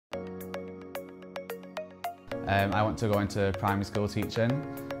I want to go into primary school teaching,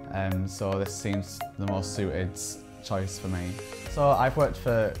 so this seems the most suited choice for me. So I've worked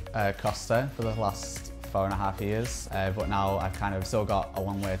for Costa for the last 4.5 years, but now I've kind of still got a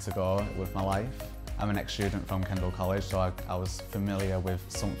long way to go with my life. I'm an ex-student from Kendal College, so I was familiar with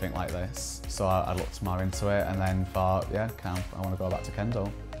something like this. So I looked more into it and then thought, yeah, I want to go back to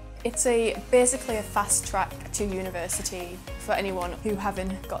Kendal. It's basically a fast track to university for anyone who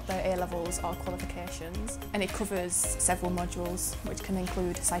haven't got their A-levels or qualifications, and it covers several modules which can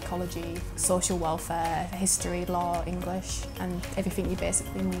include psychology, social welfare, history, law, English and everything you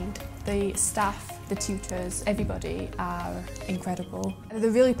basically need. The staff, the tutors, everybody are incredible.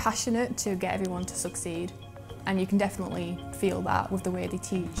 They're really passionate to get everyone to succeed, and you can definitely feel that with the way they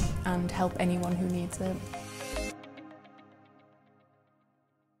teach and help anyone who needs it.